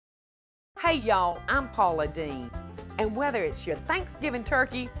Hey y'all, I'm Paula Deen. And whether it's your Thanksgiving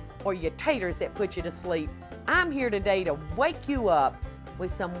turkey or your taters that put you to sleep, I'm here today to wake you up with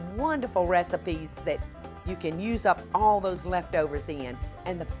some wonderful recipes that you can use up all those leftovers in.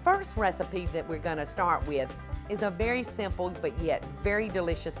 And the first recipe that we're gonna start with is a very simple but yet very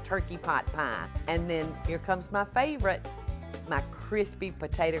delicious turkey pot pie. And then here comes my favorite, my crispy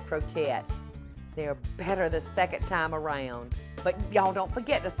potato croquettes. They're better the second time around. But y'all don't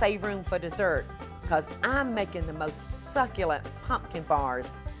forget to save room for dessert, because I'm making the most succulent pumpkin bars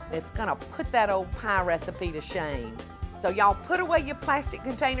that's gonna put that old pie recipe to shame. So y'all put away your plastic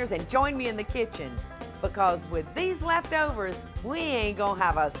containers and join me in the kitchen, because with these leftovers, we ain't gonna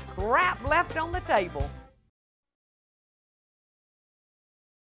have a scrap left on the table.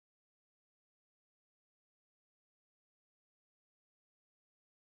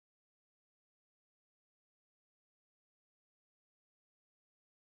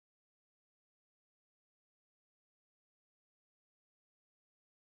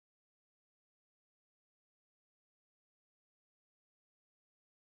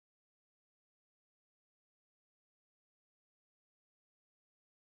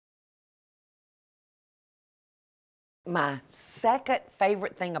 My second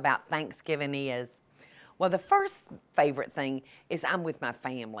favorite thing about Thanksgiving is, well, the first favorite thing is I'm with my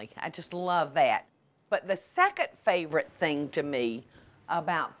family. I just love that. But the second favorite thing to me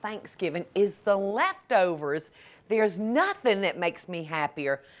about Thanksgiving is the leftovers. There's nothing that makes me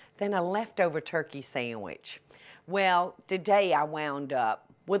happier than a leftover turkey sandwich. Well, today I wound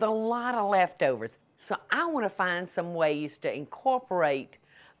up with a lot of leftovers. So I want to find some ways to incorporate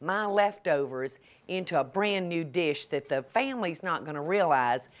my leftovers into a brand new dish that the family's not going to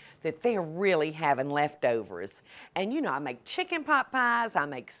realize that they're really having leftovers. And you know, I make chicken pot pies, I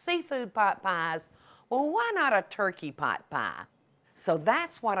make seafood pot pies. Well, why not a turkey pot pie? So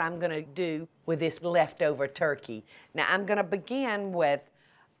that's what I'm going to do with this leftover turkey. Now I'm going to begin with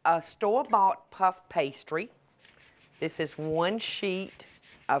a store-bought puff pastry. This is one sheet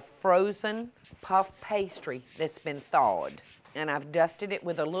of frozen puff pastry that's been thawed. And I've dusted it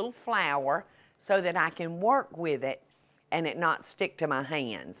with a little flour so that I can work with it and it not stick to my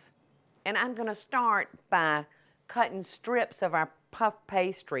hands. And I'm gonna start by cutting strips of our puff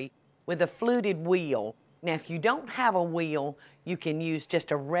pastry with a fluted wheel. Now, if you don't have a wheel, you can use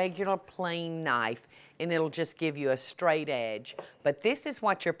just a regular plain knife and it'll just give you a straight edge. But this is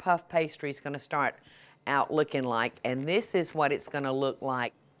what your puff pastry is gonna start out looking like, and this is what it's gonna look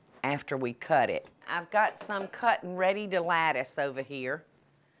like after we cut it. I've got some cut and ready to lattice over here.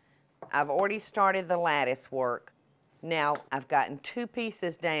 I've already started the lattice work. Now I've gotten 2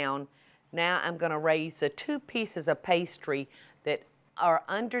 pieces down. Now I'm going to raise the 2 pieces of pastry that are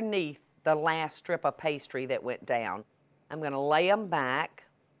underneath the last strip of pastry that went down. I'm going to lay them back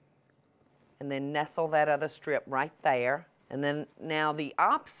and then nestle that other strip right there. And then now the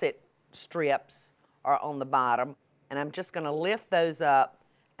opposite strips are on the bottom, and I'm just going to lift those up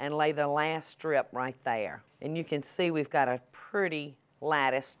and lay the last strip right there. And you can see we've got a pretty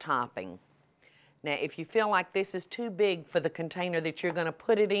lattice topping. Now, if you feel like this is too big for the container that you're gonna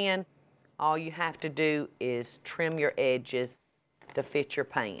put it in, all you have to do is trim your edges to fit your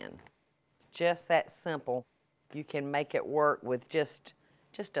pan. It's just that simple. You can make it work with just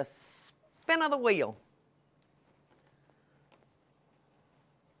a spin of the wheel.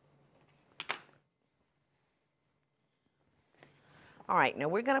 All right, now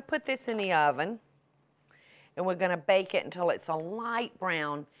we're gonna put this in the oven and we're gonna bake it until it's a light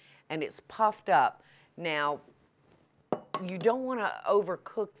brown and it's puffed up. Now, you don't wanna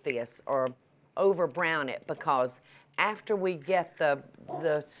overcook this or over brown it, because after we get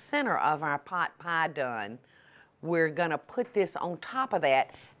the center of our pot pie done, we're gonna put this on top of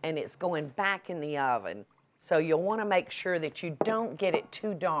that and it's going back in the oven. So you'll wanna make sure that you don't get it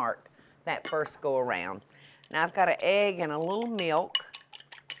too dark that first go around. Now I've got an egg and a little milk,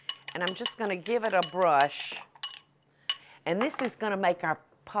 and I'm just gonna give it a brush. And this is gonna make our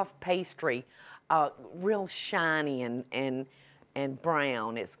puff pastry real shiny and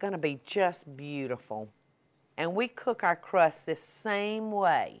brown. It's gonna be just beautiful. And we cook our crust this same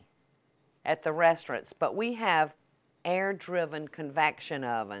way at the restaurants, but we have air-driven convection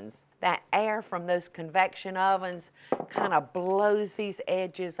ovens. That air from those convection ovens kind of blows these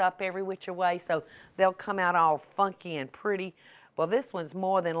edges up every which way, so they'll come out all funky and pretty. Well, this one's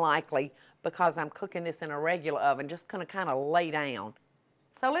more than likely, because I'm cooking this in a regular oven, just gonna kind of lay down.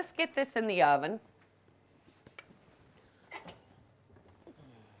 So let's get this in the oven.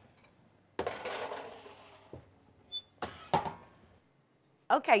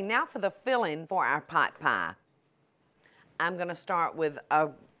 Okay, now for the filling for our pot pie. I'm gonna start with a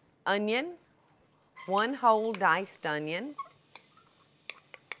onion, 1 whole diced onion.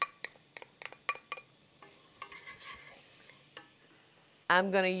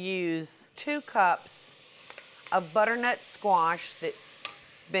 I'm going to use 2 cups of butternut squash that's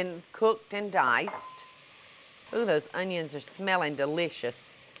been cooked and diced. Ooh, those onions are smelling delicious.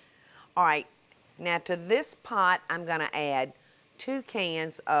 All right, now to this pot, I'm going to add 2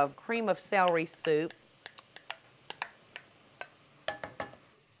 cans of cream of celery soup,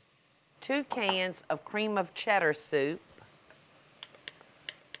 2 cans of cream of cheddar soup.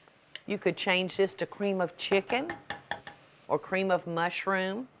 You could change this to cream of chicken or cream of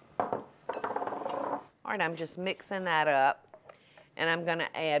mushroom. All right, I'm just mixing that up. And I'm going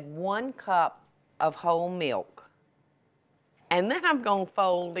to add 1 cup of whole milk. And then I'm going to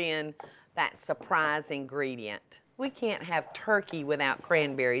fold in that surprise ingredient. We can't have turkey without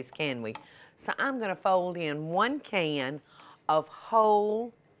cranberries, can we? So I'm going to fold in 1 can of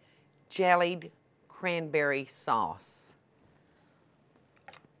whole jellied cranberry sauce.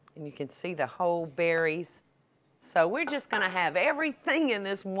 And you can see the whole berries. So we're just going to have everything in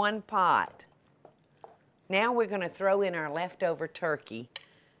this one pot. Now we're going to throw in our leftover turkey.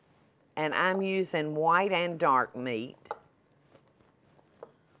 And I'm using white and dark meat.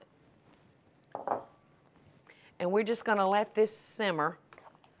 And we're just going to let this simmer.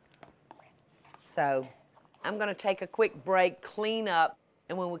 So I'm going to take a quick break, clean up,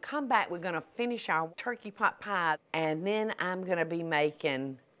 and when we come back, we're going to finish our turkey pot pie. And then I'm going to be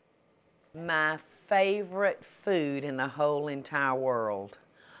making my favorite food in the whole entire world,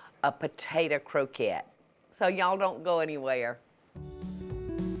 a potato croquette. So y'all don't go anywhere.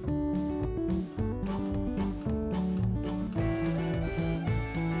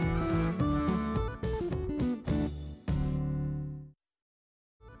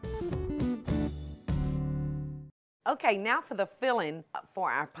 Okay, now for the filling for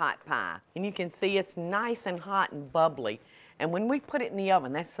our pot pie. And you can see it's nice and hot and bubbly. And when we put it in the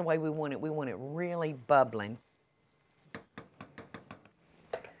oven, that's the way we want it. We want it really bubbling.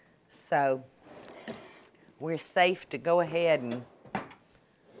 So we're safe to go ahead and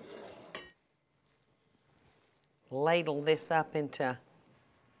ladle this up into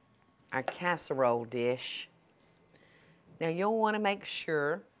our casserole dish. Now you'll want to make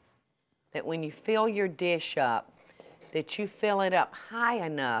sure that when you fill your dish up, that you fill it up high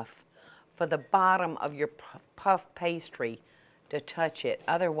enough for the bottom of your puff pastry to touch it.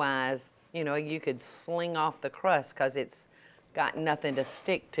 Otherwise, you know, you could sling off the crust because it's got nothing to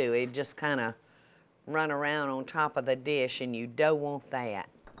stick to. It just kind of run around on top of the dish, and you don't want that.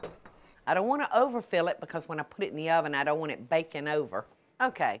 I don't want to overfill it because when I put it in the oven, I don't want it baking over.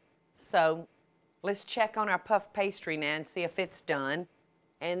 Okay, so let's check on our puff pastry now and see if it's done.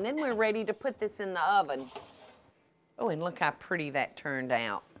 And then we're ready to put this in the oven. Oh, and look how pretty that turned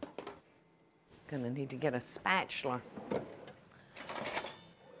out. Gonna need to get a spatula.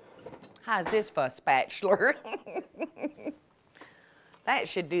 How's this for a spatula? That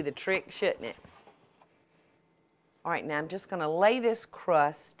should do the trick, shouldn't it? All right, now I'm just gonna lay this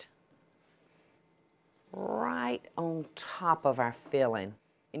crust right on top of our filling.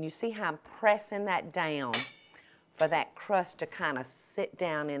 And you see how I'm pressing that down for that crust to kind of sit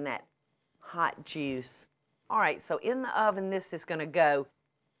down in that hot juice. All right, so in the oven, this is gonna go.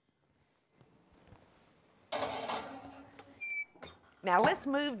 Now let's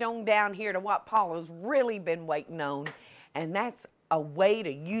move on down here to what Paula's really been waiting on, and that's a way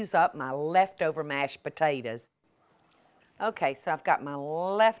to use up my leftover mashed potatoes. Okay, so I've got my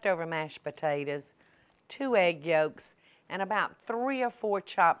leftover mashed potatoes, 2 egg yolks, and about 3 or 4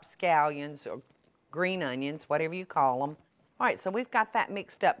 chopped scallions or green onions, whatever you call them. All right, so we've got that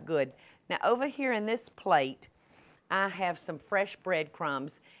mixed up good. Now over here in this plate, I have some fresh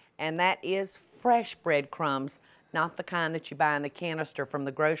breadcrumbs, and that is fresh breadcrumbs, not the kind that you buy in the canister from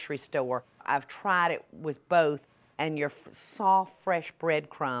the grocery store. I've tried it with both, and your soft, fresh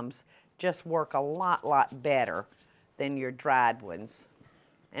breadcrumbs just work a lot better than your dried ones.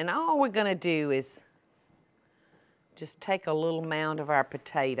 And all we're gonna do is just take a little mound of our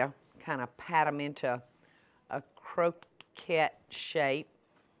potato, kind of pat them into a croquette shape,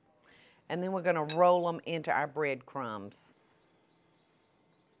 and then we're gonna roll them into our breadcrumbs.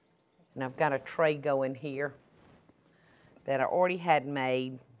 And I've got a tray going here that I already had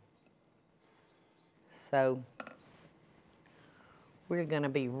made. So we're gonna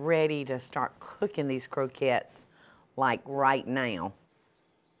be ready to start cooking these croquettes like right now.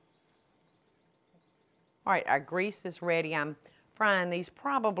 All right, our grease is ready. I'm frying these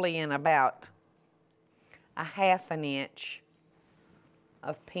probably in about a 1/2 inch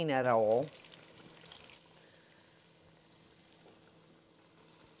of peanut oil.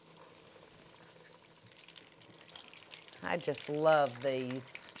 I just love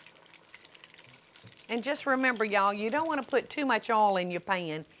these. And just remember, y'all, you don't want to put too much oil in your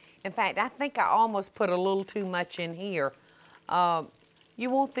pan. In fact, I think I almost put a little too much in here. You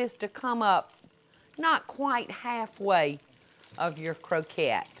want this to come up not quite halfway of your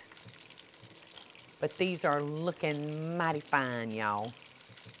croquette. But these are looking mighty fine, y'all.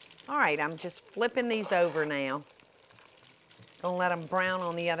 All right, I'm just flipping these over now. Gonna let them brown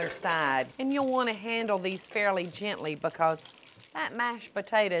on the other side. And you'll want to handle these fairly gently because that mashed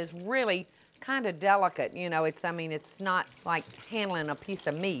potato is really kind of delicate. You know, it's not like handling a piece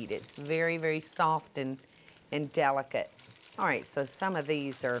of meat. It's very, very soft and delicate. All right, so some of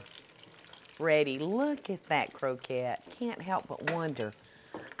these are ready. Look at that croquette. Can't help but wonder.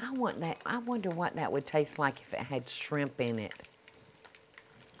 I wonder what that would taste like if it had shrimp in it.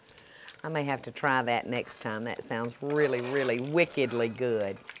 I may have to try that next time. That sounds really, really wickedly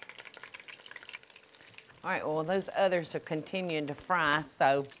good. All right, well, those others are continuing to fry,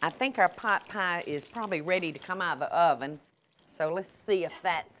 so I think our pot pie is probably ready to come out of the oven. So let's see if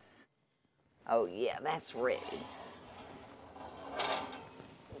that's, oh yeah, that's ready.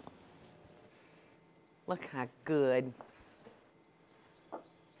 Look how good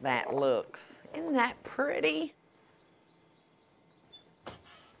that looks. Isn't that pretty?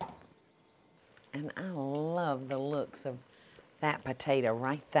 And I love the looks of that potato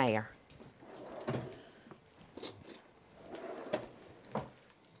right there.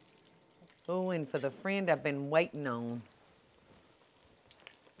 Oh, and for the friend I've been waiting on.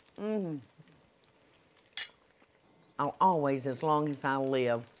 I'll always, as long as I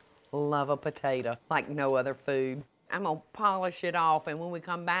live, love a potato like no other food. I'm gonna polish it off, and when we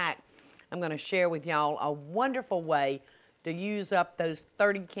come back, I'm gonna share with y'all a wonderful way to use up those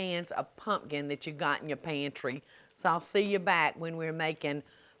 30 cans of pumpkin that you got in your pantry. So I'll see you back when we're making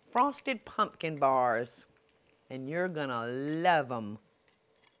frosted pumpkin bars, and you're gonna love them.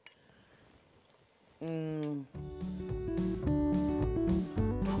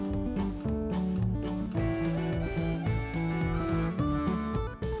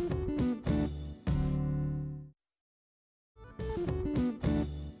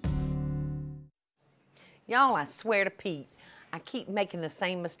 Y'all, I swear to Pete, I keep making the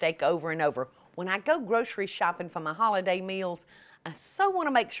same mistake over and over. When I go grocery shopping for my holiday meals, I so want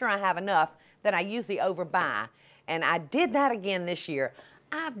to make sure I have enough that I usually overbuy. And I did that again this year.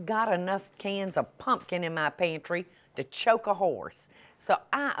 I've got enough cans of pumpkin in my pantry to choke a horse. So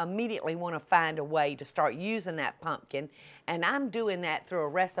I immediately want to find a way to start using that pumpkin. And I'm doing that through a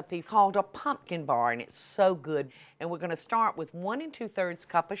recipe called a pumpkin bar, and it's so good. And we're going to start with 1 2/3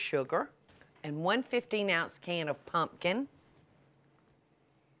 cup of sugar and 1 15-ounce can of pumpkin.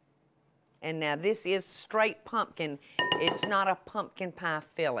 And now this is straight pumpkin. It's not a pumpkin pie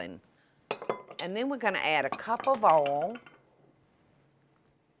filling. And then we're going to add a cup of oil.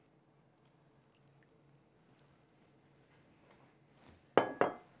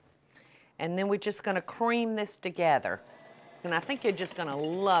 And then we're just going to cream this together. And I think you're just going to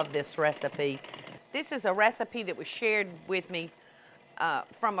love this recipe. This is a recipe that was shared with me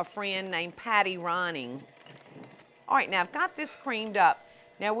from a friend named Patty Ronning. All right, now I've got this creamed up.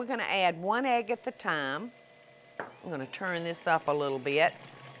 Now we're going to add 1 egg at the time. I'm going to turn this up a little bit.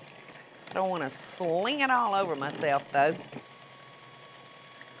 I don't want to sling it all over myself though.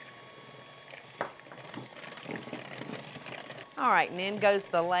 All right, and then goes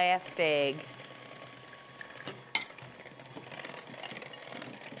the last egg.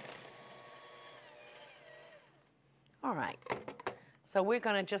 All right, so we're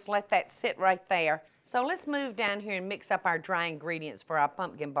gonna just let that sit right there. So let's move down here and mix up our dry ingredients for our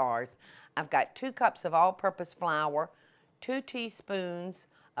pumpkin bars. I've got 2 cups of all-purpose flour, 2 teaspoons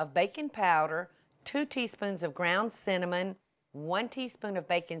of baking powder, 2 teaspoons of ground cinnamon, 1 teaspoon of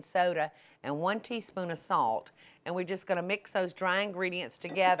baking soda, and 1 teaspoon of salt. And we're just gonna mix those dry ingredients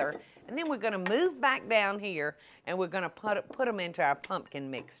together. And then we're gonna move back down here and we're gonna put them into our pumpkin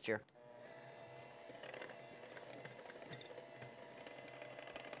mixture.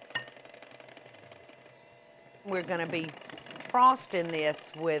 We're gonna be frosting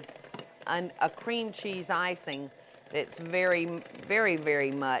this with a cream cheese icing that's very, very,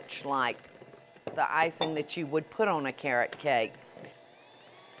 very much like the icing that you would put on a carrot cake.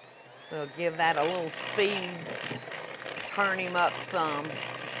 We'll give that a little speed, turn him up some.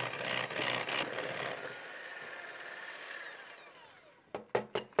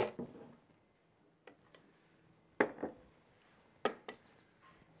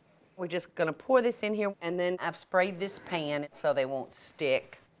 We're just gonna pour this in here, and then I've sprayed this pan so they won't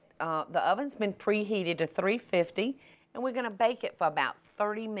stick. The oven's been preheated to 350, and we're gonna bake it for about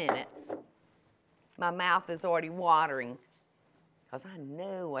 30 minutes. My mouth is already watering because I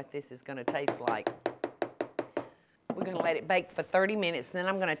know what this is gonna taste like. We're gonna let it bake for 30 minutes, and then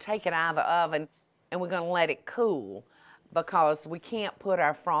I'm gonna take it out of the oven and we're gonna let it cool because we can't put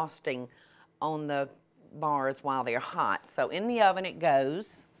our frosting on the bars while they're hot. So in the oven it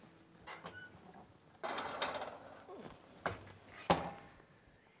goes.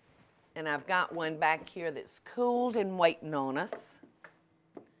 And I've got one back here that's cooled and waiting on us.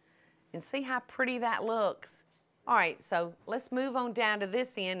 And see how pretty that looks. All right, so let's move on down to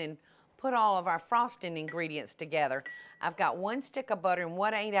this end and put all of our frosting ingredients together. I've got 1 stick of butter and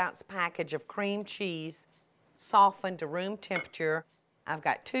 1 8-ounce package of cream cheese softened to room temperature. I've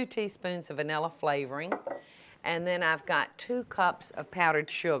got 2 teaspoons of vanilla flavoring. And then I've got 2 cups of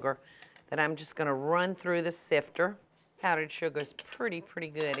powdered sugar that I'm just gonna run through the sifter. Powdered sugar is pretty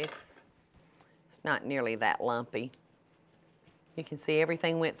good. It's not nearly that lumpy. You can see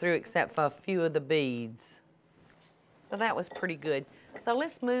everything went through except for a few of the beads. So that was pretty good. So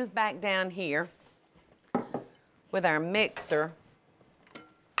let's move back down here with our mixer.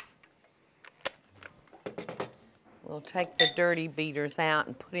 We'll take the dirty beaters out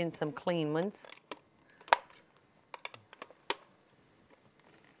and put in some clean ones.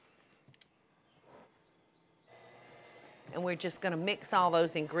 And we're just going to mix all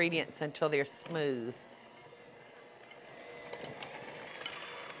those ingredients until they're smooth.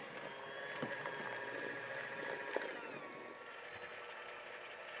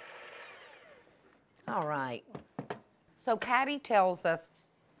 All right. So Patty tells us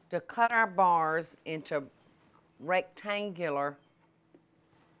to cut our bars into rectangular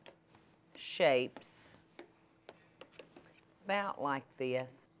shapes, about like this.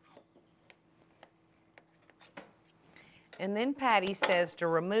 And then Patty says to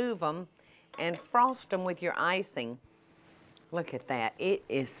remove them and frost them with your icing. Look at that. It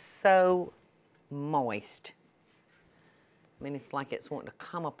is so moist. I mean, it's like it's wanting to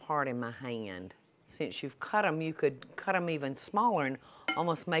come apart in my hand. Since you've cut them, you could cut them even smaller and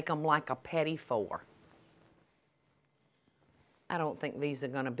almost make them like a petit four. I don't think these are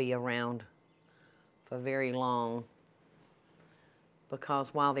going to be around for very long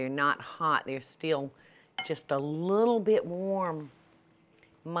because while they're not hot, they're still just a little bit warm.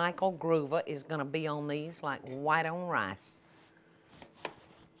 Michael Groover is going to be on these like white on rice.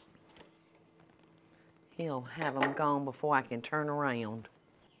 He'll have them gone before I can turn around.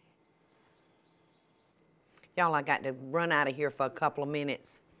 Y'all, I got to run out of here for a couple of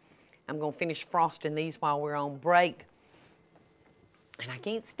minutes. I'm going to finish frosting these while we're on break. And I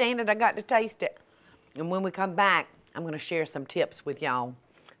can't stand it. I got to taste it. And when we come back, I'm going to share some tips with y'all.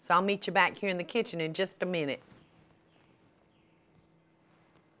 So I'll meet you back here in the kitchen in just a minute.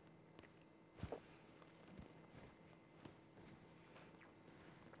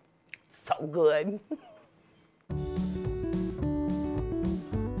 So good.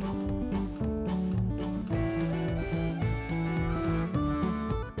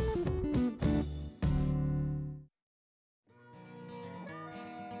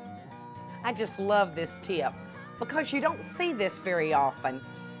 I just love this tip because you don't see this very often.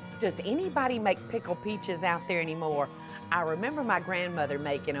 Does anybody make pickled peaches out there anymore? I remember my grandmother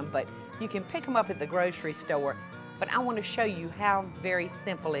making them, but you can pick them up at the grocery store. But I want to show you how very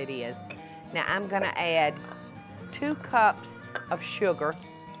simple it is. Now I'm going to add 2 cups of sugar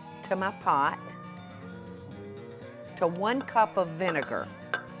to my pot, to 1 cup of vinegar.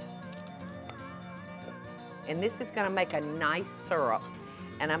 And this is going to make a nice syrup.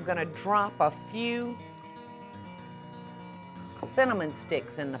 And I'm going to drop a few cinnamon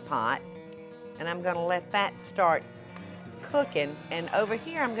sticks in the pot, and I'm going to let that start cooking. And over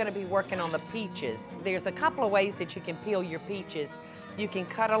here I'm going to be working on the peaches. There's a couple of ways that you can peel your peaches. You can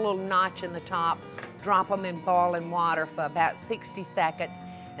cut a little notch in the top, drop them in boiling water for about 60 seconds,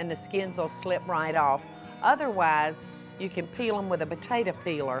 and the skins will slip right off. Otherwise, you can peel them with a potato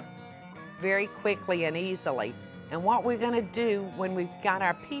peeler very quickly and easily. And what we're going to do when we've got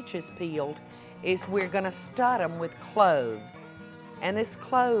our peaches peeled is we're going to stud them with cloves. And this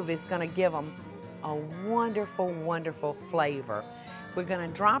clove is going to give them a wonderful, wonderful flavor. We're going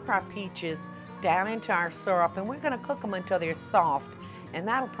to drop our peaches down into our syrup, and we're going to cook them until they're soft. And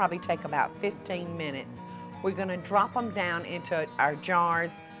that'll probably take about 15 minutes. We're going to drop them down into our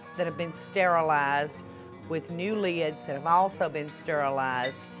jars that have been sterilized with new lids that have also been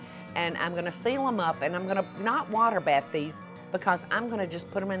sterilized. And I'm going to seal them up, and I'm going to not water bath these because I'm going to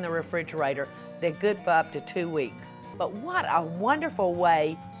just put them in the refrigerator. They're good for up to 2 weeks. But what a wonderful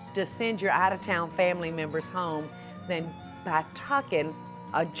way to send your out-of-town family members home than by tucking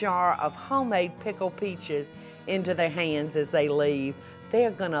a jar of homemade pickled peaches into their hands as they leave.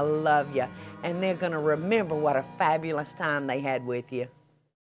 They're going to love you. and they're gonna remember what a fabulous time they had with you.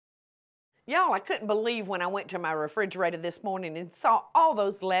 Y'all, I couldn't believe when I went to my refrigerator this morning and saw all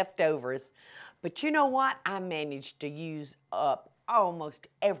those leftovers. But you know what? I managed to use up almost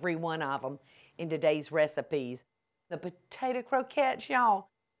every one of them in today's recipes. The potato croquettes, y'all,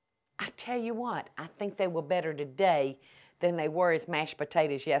 I tell you what, I think they were better today than they were as mashed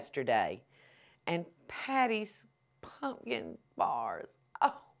potatoes yesterday. And Patty's pumpkin bars,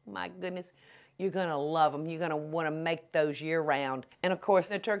 oh my goodness, you're gonna love them. You're gonna wanna make those year round. And of course,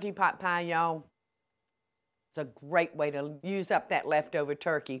 the turkey pot pie, y'all, it's a great way to use up that leftover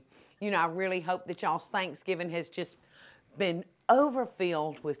turkey. You know, I really hope that y'all's Thanksgiving has just been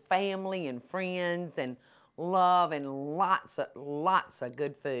overfilled with family and friends and love and lots of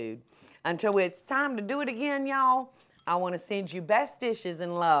good food. Until it's time to do it again, y'all, I want to send you best dishes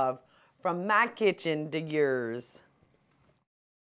and love from my kitchen to yours.